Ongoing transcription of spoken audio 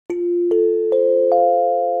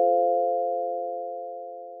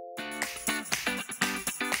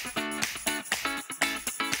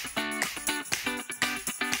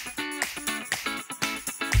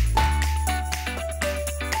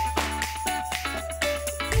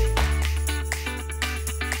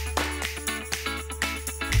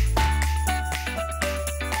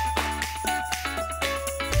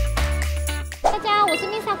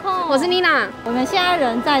我是妮娜。我们现在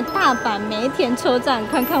人在大阪梅田车站，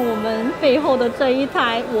看看我们背后的这一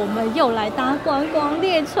台，我们又来搭观光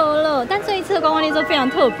列车了。但这一次的观光列车非常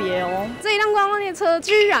特别哦，这一辆观光列车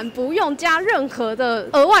居然不用加任何的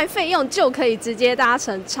额外费用，就可以直接搭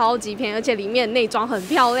乘，超级便宜，而且里面内装很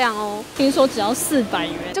漂亮哦。听说只要400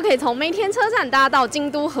元就可以从梅田车站搭到京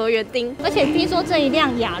都河原町。而且听说这一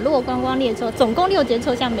辆雅洛观光列车总共6节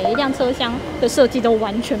车厢，每一辆车厢的设计都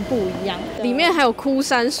完全不一样，里面还有枯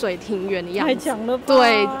山水庭园的样子，太强了吧？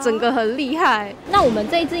对，整个很厉害。那我们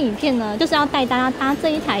这一支影片呢，就是要带大家搭这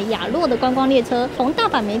一台雅洛的观光列车，从大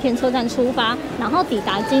阪梅田车站出发，然后抵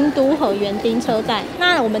达京都河原町车站。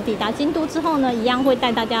那我们抵达京都之后呢，一样会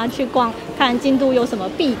带大家去逛，看京都有什么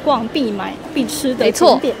必逛、必买、必吃的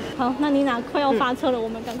景点。好，那妮娜快要发车了，我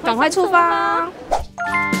们赶快出发。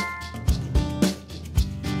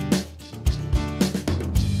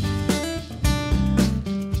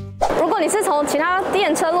如果你是从其他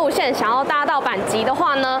电车路线想要搭到阪急的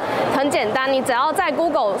话呢，很简单，你只要在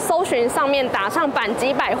Google 搜寻上面打上阪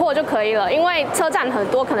急百货就可以了。因为车站很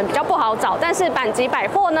多，可能比较不好找，但是阪急百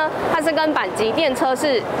货呢，它是跟阪急电车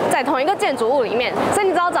是在同一个建筑物里面，所以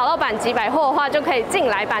你只要找到阪急百货的话，就可以进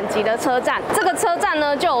来阪急的车站。这个车站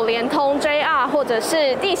呢，就有连通 JR 或者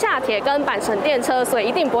是地下铁跟阪神电车，所以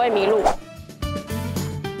一定不会迷路。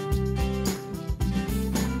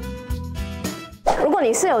如果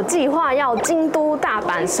你是有计划要京都、大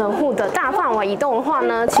阪、神户的大范围移动的话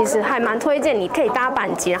呢，其实还蛮推荐你可以搭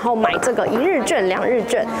阪急，然后买这个1日券、2日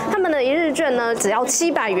券。他们的1日券呢，只要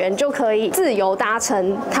700元就可以自由搭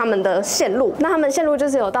乘他们的线路。那他们线路就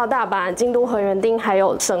是有到大阪、京都、河原町还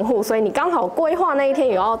有神户，所以你刚好规划那一天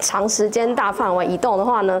有要长时间大范围移动的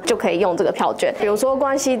话呢，就可以用这个票券。比如说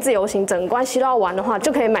关西自由行，整个关西都要玩的话，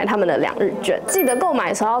就可以买他们的2日券。记得购买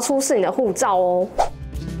的时候要出示你的护照哦。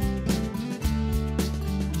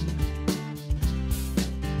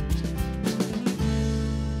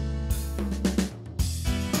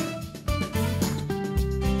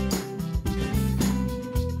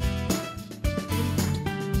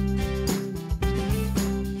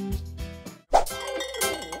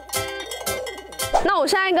那我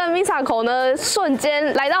现在跟 MiCHi 呢，瞬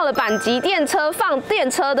间来到了阪急电车放电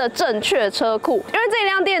车的正确车库。因为这一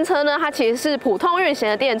辆电车呢，它其实是普通运行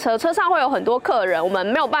的电车，车上会有很多客人，我们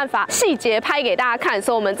没有办法细节拍给大家看，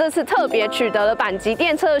所以我们这次特别取得了阪急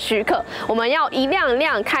电车的许可，我们要一辆一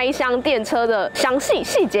辆开箱电车的详细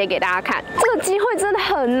细节给大家看。这个机会真的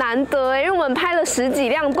很难得因为我们拍了10几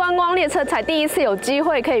辆观光列车，才第一次有机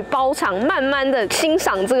会可以包场，慢慢的欣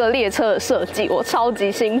赏这个列车的设计，我超级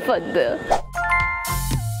兴奋的。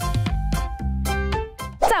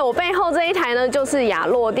在我背后这一台呢，就是雅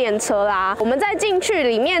洛电车啦。我们在进去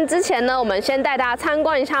里面之前呢，我们先带大家参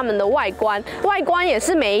观一下他们的外观。外观也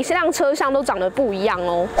是每一辆车厢都长得不一样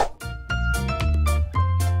哦。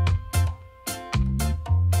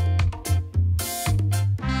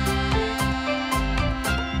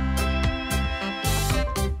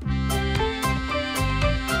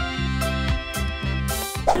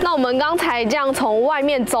那我们刚才这样从外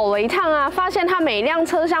面走了一趟啊，发现它每一辆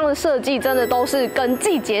车厢的设计真的都是跟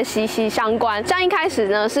季节息息相关。像一开始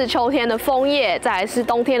呢是秋天的枫叶，再来是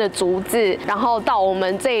冬天的竹子，然后到我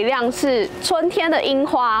们这一辆是春天的樱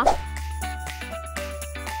花。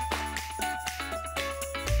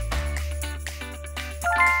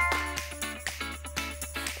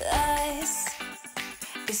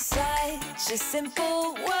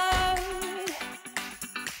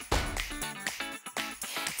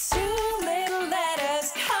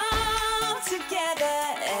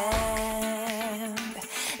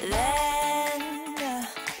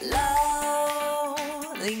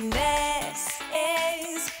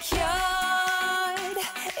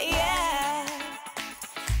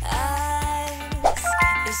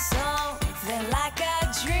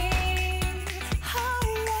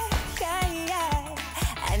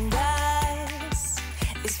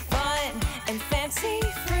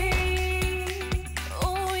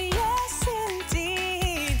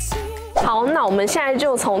好，那我们现在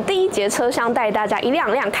就从第一节车厢带大家一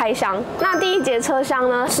辆辆开箱。那第一节车厢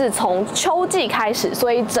呢，是从秋季开始，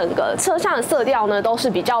所以整个车厢的色调呢都是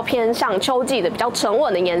比较偏向秋季的，比较沉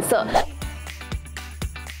稳的颜色。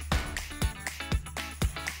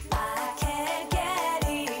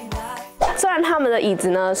虽然他们的椅子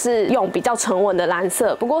呢是用比较沉稳的蓝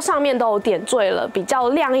色，不过上面都有点缀了比较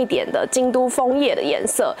亮一点的京都枫叶的颜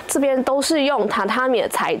色。这边都是用榻榻米的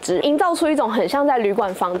材质，营造出一种很像在旅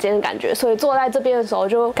馆房间的感觉，所以坐在这边的时候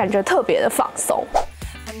就感觉特别的放松。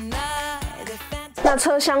那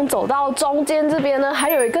车厢走到中间这边呢，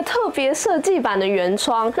还有一个特别设计版的圆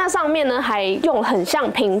窗，那上面呢还用很像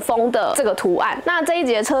屏风的这个图案。那这一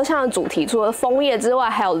节车厢的主题除了枫叶之外，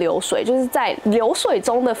还有流水，就是在流水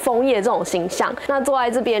中的枫叶这种形象。那坐在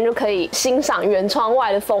这边就可以欣赏圆窗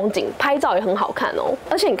外的风景，拍照也很好看哦。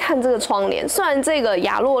而且你看这个窗帘，虽然这个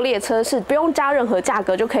雅洛列车是不用加任何价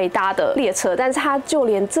格就可以搭的列车，但是它就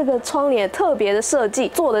连这个窗帘特别的设计，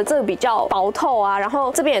做的这个比较薄透啊，然后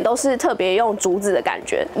这边也都是特别用竹子的感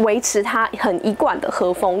觉，维持它很一贯的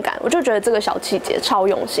和风感。我就觉得这个小细节超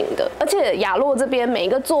用心的。而且雅洛这边每一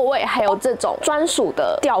个座位还有这种专属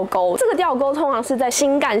的吊钩，这个吊钩通常是在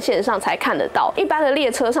新干线上才看得到，一般的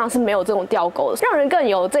列车上是没有这种吊钩的，让人更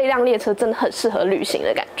有这一辆列车真的很适合旅行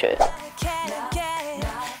的感觉。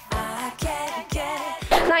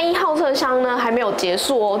那1号车厢呢还没有结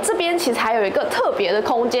束哦，这边其实还有一个特别的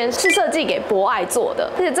空间是设计给博爱坐的，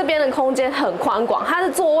而且这边的空间很宽广，它的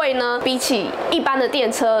座位呢比起一般的电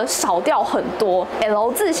车少掉很多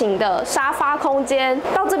 ，L 字形的沙发空间，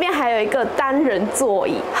到这边还有一个单人座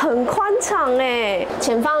椅，很宽敞哎，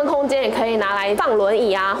前方的空间也可以拿来放轮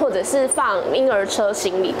椅啊，或者是放婴儿车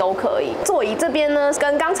行李都可以。座椅这边呢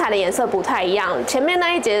跟刚才的颜色不太一样，前面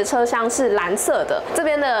那一节的车厢是蓝色的，这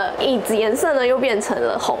边的椅子颜色呢又变成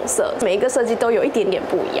了红色，每一个设计都有一点点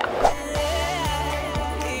不一样。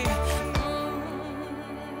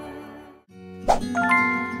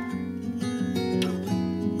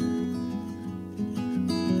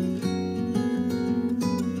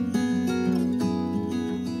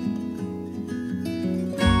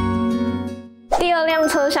第二辆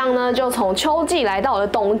车厢呢，就从秋季来到了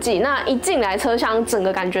冬季。那一进来车厢，整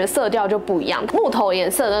个感觉色调就不一样。木头颜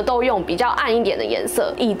色呢，都用比较暗一点的颜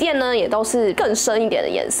色，椅垫呢也都是更深一点的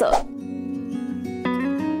颜色。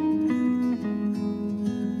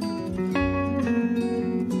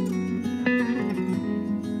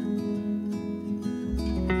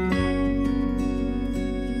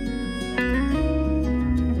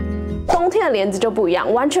冬天的帘子就不一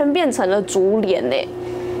样，完全变成了竹帘嘞。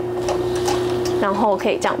然后可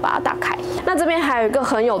以这样把它打开。那这边还有一个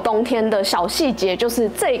很有冬天的小细节，就是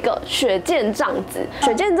这个雪见帐子。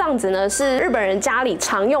雪见帐子呢是日本人家里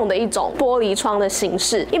常用的一种玻璃窗的形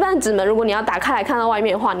式。一般纸门如果你要打开来看到外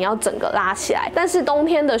面的话，你要整个拉起来。但是冬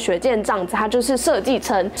天的雪见帐子，它就是设计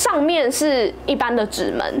成上面是一般的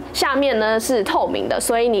纸门，下面呢是透明的，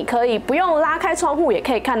所以你可以不用拉开窗户也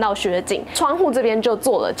可以看到雪景。窗户这边就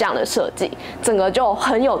做了这样的设计，整个就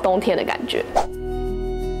很有冬天的感觉。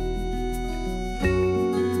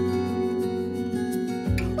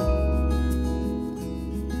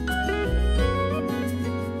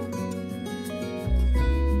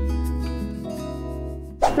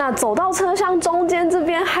那走到车厢中间这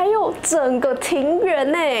边，还有整个庭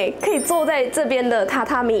园呢，可以坐在这边的榻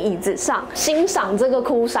榻米椅子上欣赏这个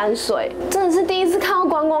枯山水。真的是第一次看到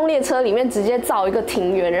观光列车里面直接造一个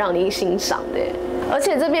庭园让你欣赏的。而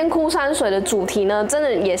且这边枯山水的主题呢，真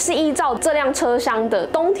的也是依照这辆车厢的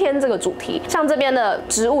冬天这个主题，像这边的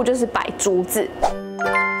植物就是摆竹子。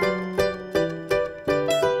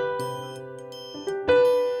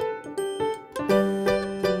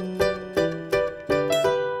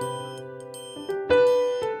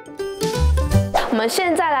我们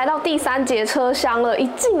现在来到第3节车厢了，一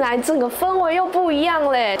进来整个氛围又不一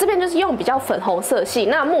样嘞。这边就是用比较粉红色系，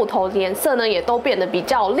那木头颜色呢也都变得比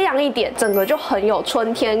较亮一点，整个就很有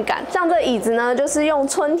春天感。像这椅子呢，就是用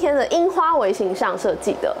春天的樱花为形象设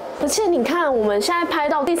计的。而且你看，我们现在拍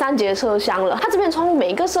到第3节车厢了，它这边窗户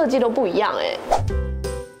每一个设计都不一样哎。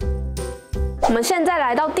我们现在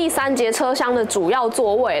来到第3节车厢的主要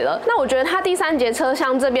座位了。那我觉得它第3节车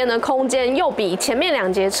厢这边的空间又比前面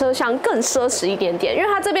2节车厢更奢侈一点点，因为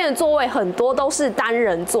它这边的座位很多都是单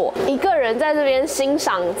人座，一个人在这边欣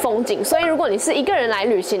赏风景。所以如果你是一个人来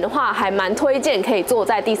旅行的话，还蛮推荐可以坐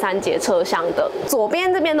在第3节车厢的。左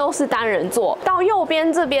边这边都是单人座，到右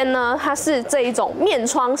边这边呢，它是这一种面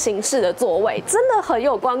窗形式的座位，真的很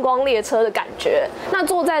有观光列车的感觉。那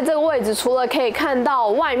坐在这个位置，除了可以看到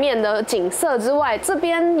外面的景色之外，这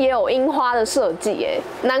边也有樱花的设计，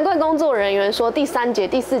难怪工作人员说第3节、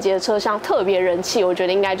第4节的车厢特别人气，我觉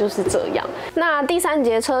得应该就是这样。那第3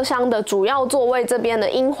节车厢的主要座位这边的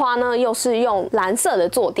樱花呢，又是用蓝色的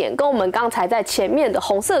坐垫，跟我们刚才在前面的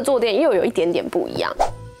红色坐垫又有一点点不一样。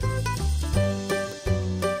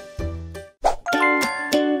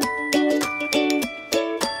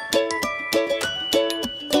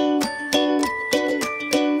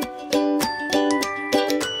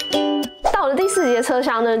的第4节车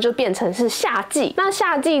厢呢，就变成是夏季。那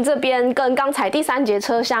夏季这边跟刚才第3节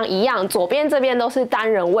车厢一样，左边这边都是单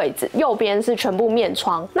人位置，右边是全部面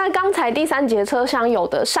窗。那刚才第3节车厢有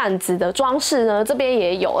的扇子的装饰呢，这边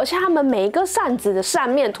也有，而且它们每一个扇子的扇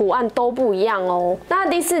面图案都不一样哦。那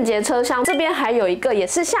第4节车厢这边还有一个也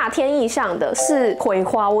是夏天意象的，是葵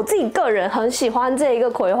花。我自己个人很喜欢这一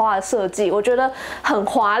个葵花的设计，我觉得很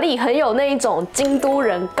华丽，很有那一种京都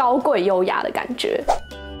人高贵优雅的感觉。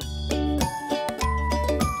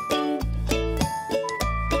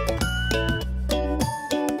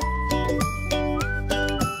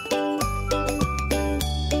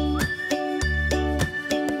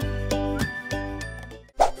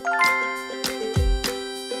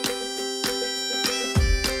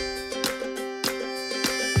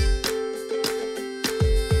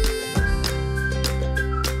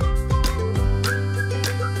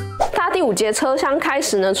第5节车厢开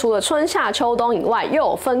始呢，除了春夏秋冬以外，又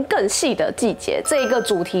有分更细的季节。这一个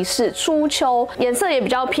主题是初秋，颜色也比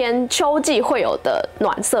较偏秋季会有的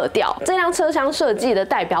暖色调。这辆车厢设计的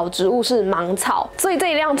代表植物是芒草，所以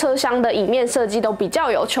这一辆车厢的椅面设计都比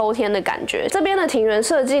较有秋天的感觉。这边的庭园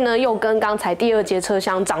设计呢，又跟刚才第2节车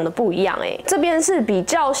厢长得不一样这边是比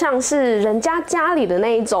较像是人家家里的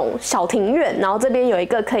那一种小庭院，然后这边有一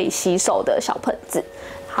个可以洗手的小盆子，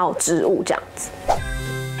还有植物这样子。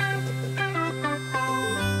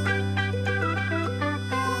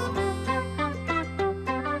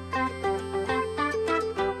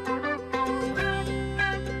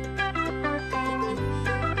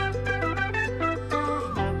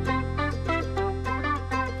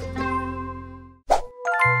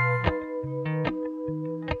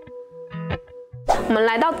我们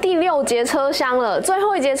来到第6节车厢了，最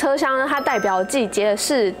后一节车厢呢，它代表的季节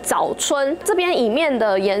是早春。这边椅面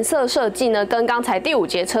的颜色设计呢，跟刚才第5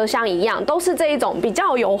节车厢一样，都是这一种比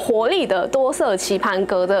较有活力的多色棋盘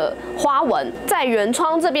格的花纹。在圆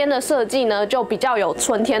窗这边的设计呢，就比较有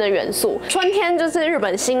春天的元素。春天就是日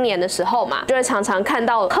本新年的时候嘛，就会常常看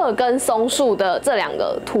到鹤跟松树的这2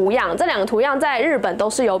个图样。这2个图样在日本都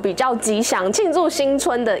是有比较吉祥、庆祝新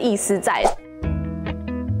春的意思在。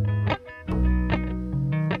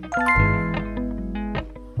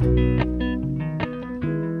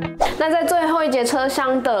那在最后一节车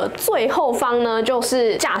厢的最后方呢，就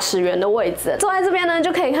是驾驶员的位置。坐在这边呢，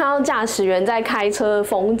就可以看到驾驶员在开车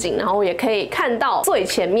风景，然后也可以看到最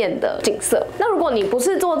前面的景色。那如果你不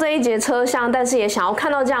是坐这一节车厢，但是也想要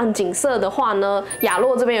看到这样景色的话呢，雅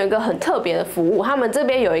洛这边有一个很特别的服务，他们这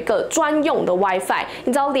边有一个专用的 WiFi，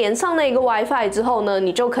 你只要连上那个 WiFi 之后呢，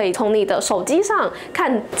你就可以从你的手机上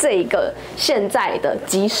看这个现在的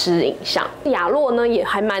即时影像。雅洛呢也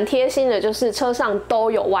还蛮贴心的，就是车上都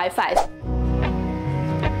有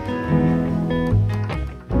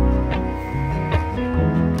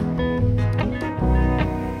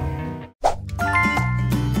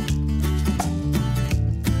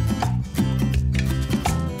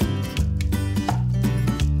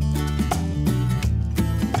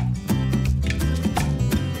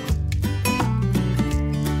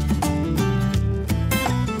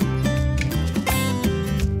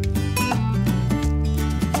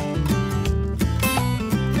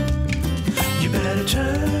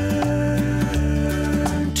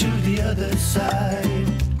to the other side.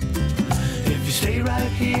 If you stay right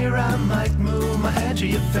here, I might move my hand to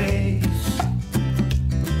your face.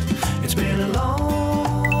 It's been a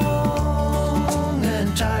long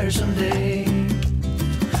and tiresome day.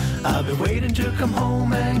 I've been waiting to come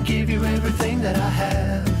home and give you everything that I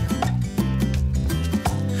have.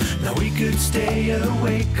 Now we could stay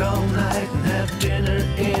awake all night and have dinner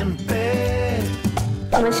in bed.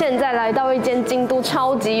我们现在来到一间京都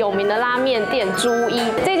超级有名的拉面店猪一。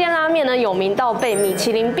这间拉面呢有名到被米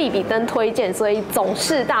其林必比登推荐，所以总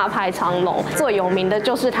是大排长龙。最有名的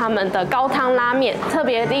就是他们的高汤拉面，特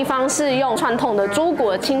别的地方是用传统的猪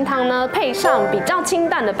骨的清汤呢，配上比较清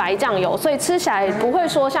淡的白酱油，所以吃起来不会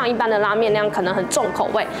说像一般的拉面那样可能很重口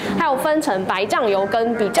味。还有分成白酱油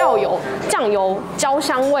跟比较有酱油焦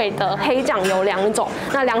香味的黑酱油2种，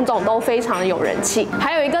那2种都非常的有人气。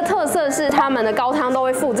还有一个特色是他们的高汤都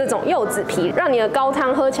会附这种柚子皮，让你的高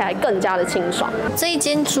汤喝起来更加的清爽。这一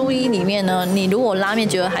间猪一里面呢，你如果拉面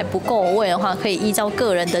觉得还不够味的话，可以依照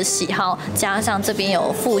个人的喜好，加上这边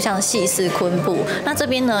有附像细丝昆布，那这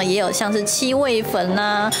边呢也有像是七味粉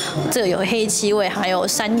啊，这个有黑七味，还有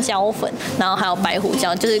山椒粉，然后还有白胡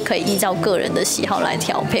椒，就是可以依照个人的喜好来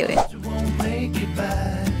调配。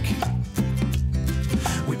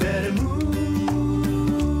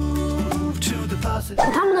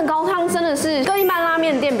他们的高汤真的是跟一般拉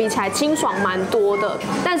面店比起起来清爽蛮多的，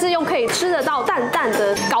但是又可以吃得到淡淡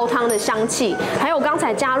的高汤的香气，还有刚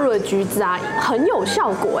才加入的橘子啊，很有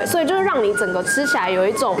效果哎，所以就是让你整个吃起来有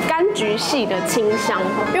一种柑橘系的清香。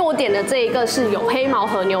因为我点的这一个是有黑毛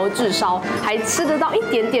和牛炙烧，还吃得到一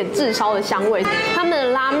点点炙烧的香味。他们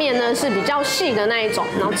的拉面呢是比较细的那一种，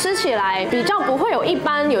然后吃起来比较不会有一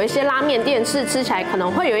般有一些拉面店是吃起来可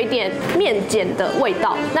能会有一点面碱的味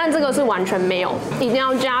道，但这个是完全没有。一定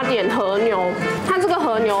要加点和牛，它这个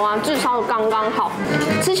和牛啊炙烧的刚刚好，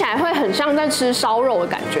吃起来会很像在吃烧肉的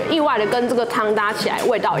感觉，意外的跟这个汤搭起来，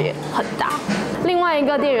味道也很搭。另外一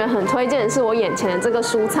个店员很推荐的是我眼前的这个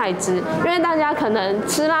蔬菜汁，因为大家可能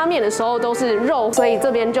吃拉面的时候都是肉，所以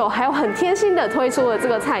这边就还有很贴心的推出了这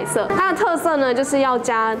个菜色。它的特色呢就是要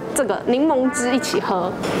加这个柠檬汁一起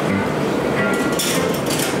喝。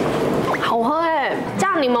好喝哎！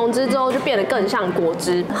加了柠檬汁之后就变得更像果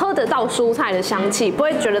汁，喝得到蔬菜的香气，不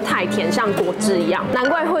会觉得太甜，像果汁一样。难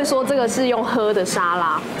怪会说这个是用喝的沙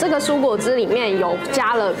拉。这个蔬果汁里面有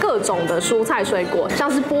加了各种的蔬菜水果，像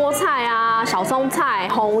是菠菜啊、小松菜、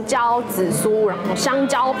红椒、紫苏，然后香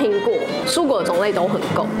蕉、苹果，蔬果种类都很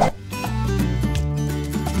够。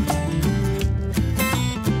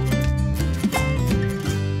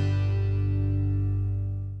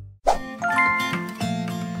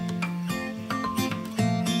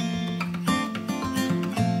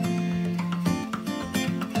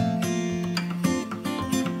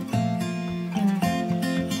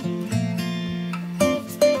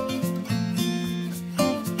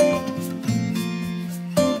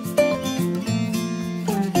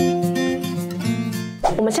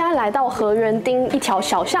我们现在来到河原町一条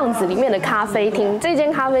小巷子里面的咖啡厅。这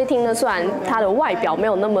间咖啡厅呢，虽然它的外表没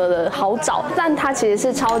有那么的好找，但它其实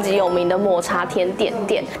是超级有名的抹茶甜点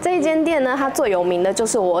店。这一间店呢，它最有名的就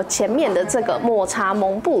是我前面的这个抹茶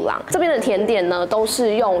蒙布朗。这边的甜点呢，都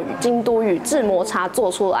是用京都宇治抹茶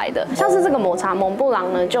做出来的。像是这个抹茶蒙布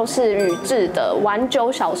朗呢，就是宇治的丸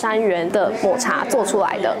久小山园的抹茶做出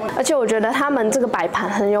来的。而且我觉得他们这个摆盘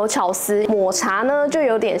很有巧思，抹茶呢就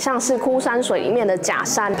有点像是枯山水里面的假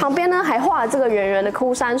山，旁边呢还画了这个圆圆的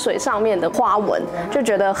枯山水上面的花纹，就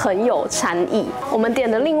觉得很有禅意。我们点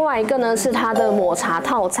的另外一个呢是它的抹茶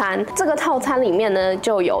套餐，这个套餐里面呢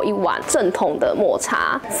就有一碗正统的抹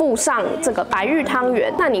茶，附上这个白玉汤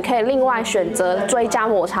圆，那你可以另外选择追加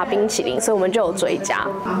抹茶冰淇淋，所以我们就有追加。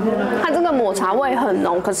它这个抹茶味很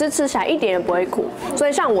浓，可是吃起来一点也不会苦，所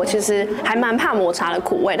以像我其实还蛮怕抹茶的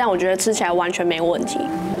苦味，但我觉得吃起来完全没问题。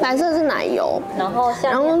蓝色是奶油，然后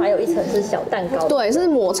下面还有一层是小蛋糕，对，是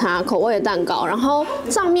抹茶口味的蛋糕。然后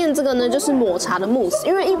上面这个呢就是抹茶的慕斯，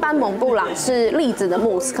因为一般蒙布朗是栗子的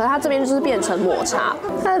慕斯，可是它这边就是变成抹茶。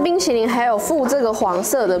它的冰淇淋还有附这个黄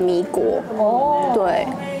色的米果，哦，对，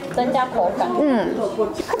增加口感。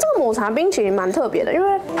它这个抹茶冰淇淋蛮特别的，因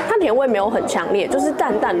为它甜味没有很强烈，就是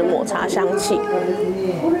淡淡的抹茶香气。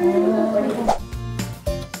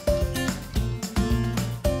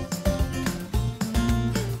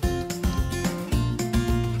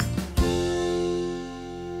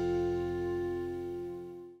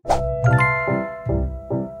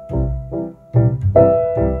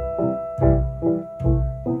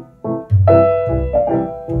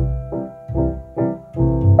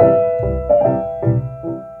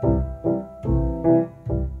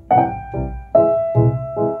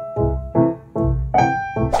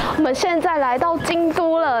现在来到京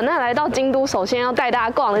都了，那来到京都，首先要带大家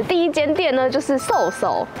逛的第一间店呢，就是SOU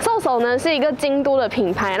SOU。SOU SOU呢是一个京都的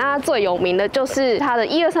品牌，那它最有名的就是它的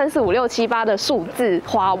1、2、3、4、5、6、7、8的数字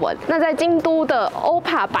花纹。那在京都的欧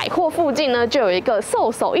帕百货附近呢，就有一个SOU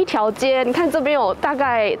SOU一条街。你看这边有大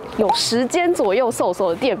概有10间左右SOU SOU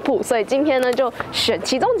的店铺，所以今天呢就选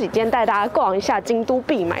其中几间带大家逛一下京都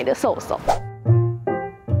必买的SOU SOU。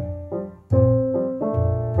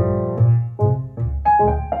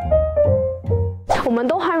我们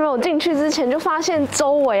都还没有进去之前，就发现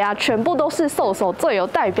周围啊全部都是SOU SOU最有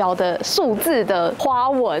代表的数字的花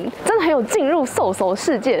纹，真的很有进入SOU SOU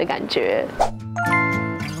世界的感觉。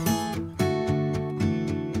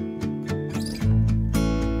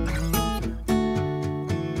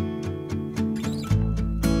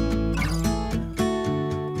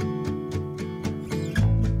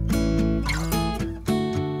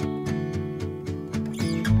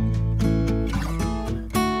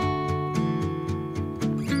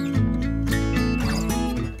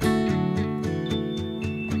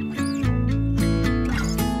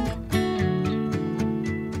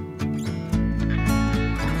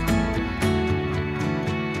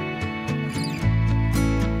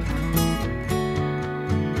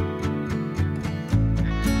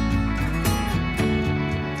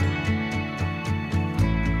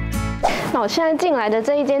那我现在进来的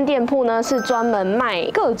这一间店铺呢，是专门卖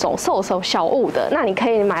各种SOU小物的。那你可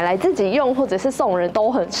以买来自己用，或者是送人都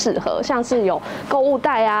很适合。像是有购物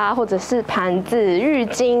袋啊，或者是盘子、浴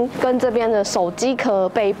巾，跟这边的手机壳、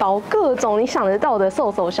背包，各种你想得到的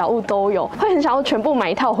SOU小物都有。会很想要全部买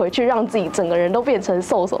一套回去，让自己整个人都变成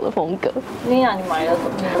SOU的风格。妮娜，你买了什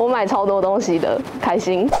么？我买超多东西的，开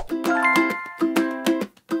心。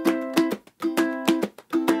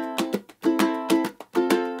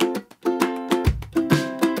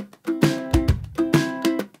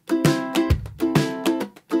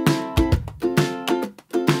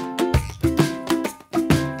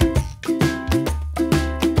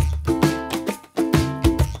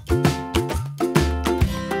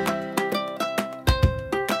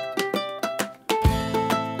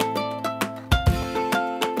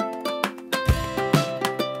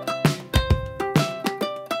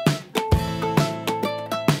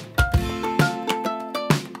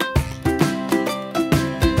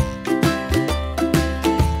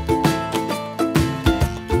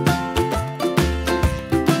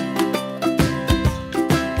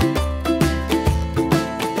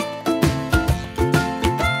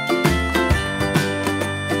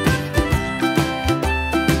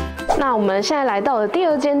那我们现在来到的第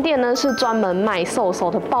二间店呢，是专门卖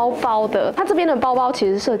SOU的包包的。它这边的包包其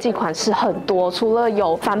实设计款式很多，除了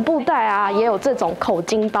有帆布袋啊，也有这种口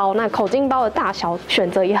巾包。那口巾包的大小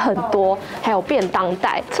选择也很多，还有便当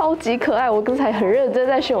袋，超级可爱。我刚才很认真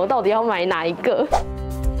在选，我到底要买哪一个。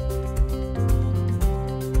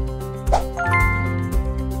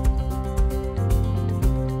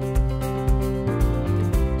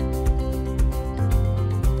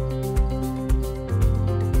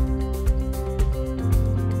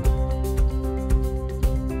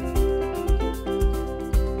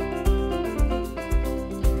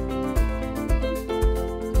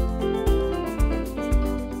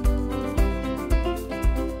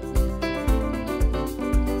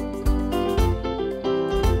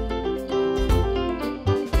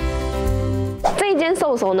这间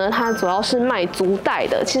SOU呢，它主要是卖足袋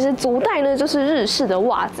的。其实足袋呢，就是日式的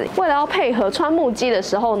袜子，为了要配合穿木屐的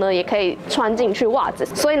时候呢，也可以穿进去袜子，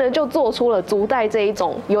所以呢，就做出了足袋这一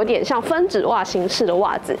种有点像分趾袜形式的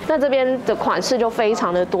袜子。那这边的款式就非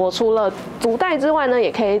常的多，除了足袋之外呢，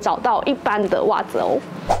也可以找到一般的袜子哦。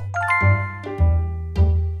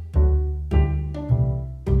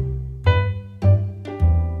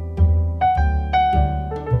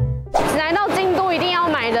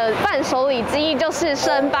伴手礼之一就是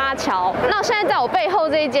生八桥。那现在在我背后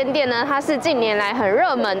这一间店呢，它是近年来很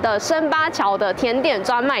热门的生八桥的甜点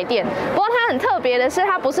专卖店。不过它很特别的是，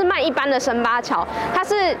它不是卖一般的生八桥，它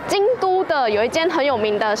是京都的有一间很有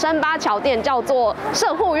名的生八桥店，叫做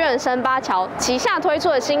圣护院生八桥旗下推出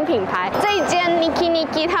的新品牌。这一间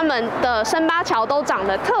nikiniki 他们的生八桥都长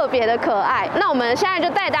得特别的可爱。那我们现在就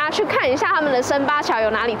带大家去看一下他们的生八桥有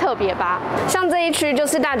哪里特别吧。像这一区就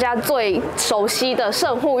是大家最熟悉的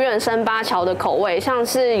圣护院生八桥的口味，像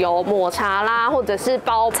是有抹茶啦，或者是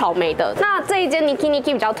包草莓的。那这一间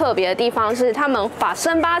nikiniki 比较特别的地方是，他们把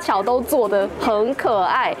生八桥都做得很可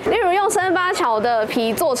爱，例如用生八桥的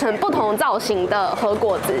皮做成不同造型的和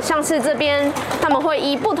果子，像是这边他们会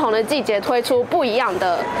依不同的季节推出不一样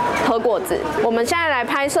的和果子。我们现在来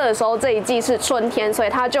拍摄的时候，这一季是春天，所以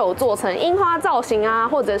它就有做成樱花造型啊，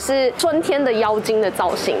或者是春天的妖精的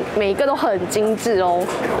造型，每一个都很精致哦。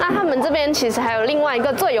那他们这边其实还有另外一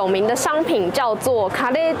个最有名的商品叫做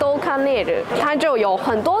カレードカネル，它就有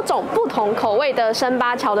很多种不同口味的生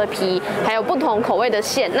八桥的皮，还有不同口味的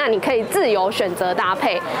馅，那你可以自由选择搭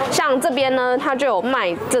配。像这边呢，它就有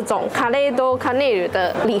卖这种カレードカネル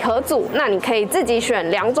的礼盒组，那你可以自己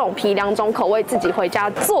选2种皮、2种口味，自己回家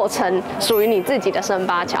做成属于你自己的生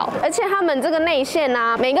八桥。而且他们这个内馅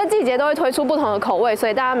啊，每个季节都会推出不同的口味，所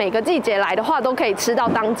以大家每个季节来的话，都可以吃到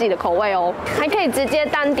当季的口味哦。还可以直接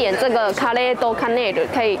单点这个カレードカネル，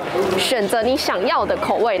可以选择你想要的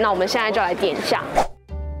口味。那我们现在就来点一下。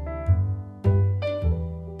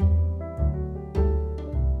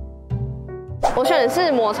我选的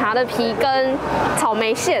是抹茶的皮跟草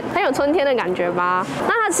莓馅，很有春天的感觉吧？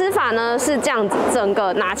那它吃法呢是这样子，整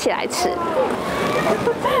个拿起来吃。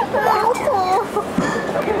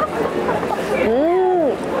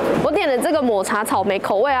我点的这个抹茶草莓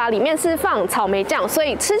口味啊，里面是放草莓酱，所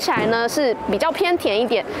以吃起来呢是比较偏甜一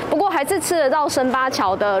点，不过还是吃得到生八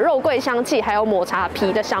桥的肉桂香气，还有抹茶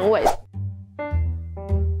皮的香味。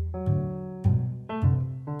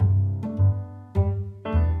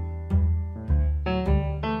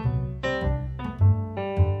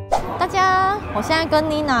大家我现在跟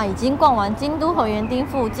妮娜已经逛完京都河原町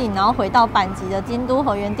附近，然后回到阪急的京都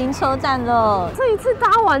河原町车站了。这一次搭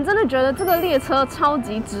完，真的觉得这个列车超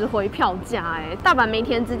级值回票价哎！大阪梅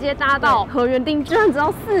田直接搭到河原町，居然只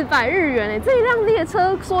要400日元哎！这一辆列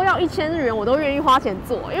车说要1000日元，我都愿意花钱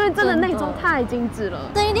坐，因为真的内装太精致了。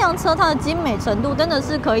这一辆车它的精美程度真的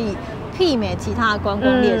是可以媲美其他的观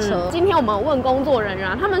光列车。今天我们问工作人员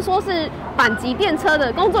啊，他们说是阪急电车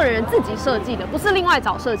的工作人员自己设计的，不是另外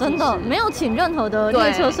找设计师。真的没有请任何的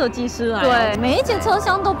列车设计师来。对，每一节车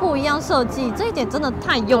厢都不一样设计，这一点真的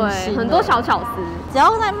太用心了。很多小巧思。只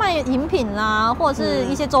要在卖饮品啦，或者是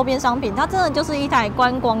一些周边商品，它真的就是一台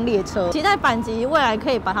观光列车。期待阪急未来可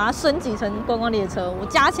以把它升级成观光列车，我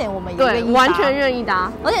加钱我们也愿意搭，完全愿意搭。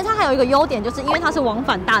而且它还有一个优点，就是因为它是往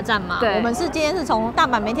返大站嘛。对，我们是今天是从大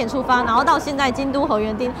阪梅田出发，然后到现在京都河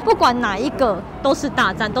原町，不管哪一个都是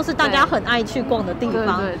大站，都是大家很爱去逛的地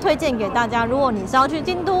方。推荐给大家，如果你是要去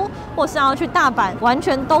京都或是要去大阪，完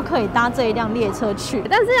全都可以搭这一辆列车去。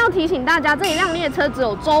但是要提醒大家，这一辆列车只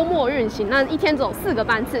有周末运行，那一天只有4个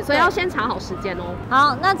班次，所以要先查好时间哦。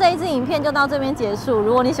好，那这一支影片就到这边结束。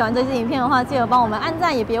如果你喜欢这支影片的话，记得帮我们按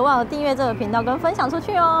赞，也别忘了订阅这个频道跟分享出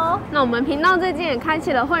去哦。那我们频道最近也开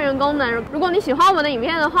启了会员功能，如果你喜欢我们的影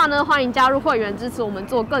片的话呢，欢迎加入会员，支持我们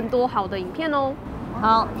做更多好的影片哦。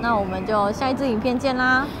好，那我们就下一支影片见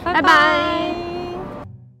啦，拜拜。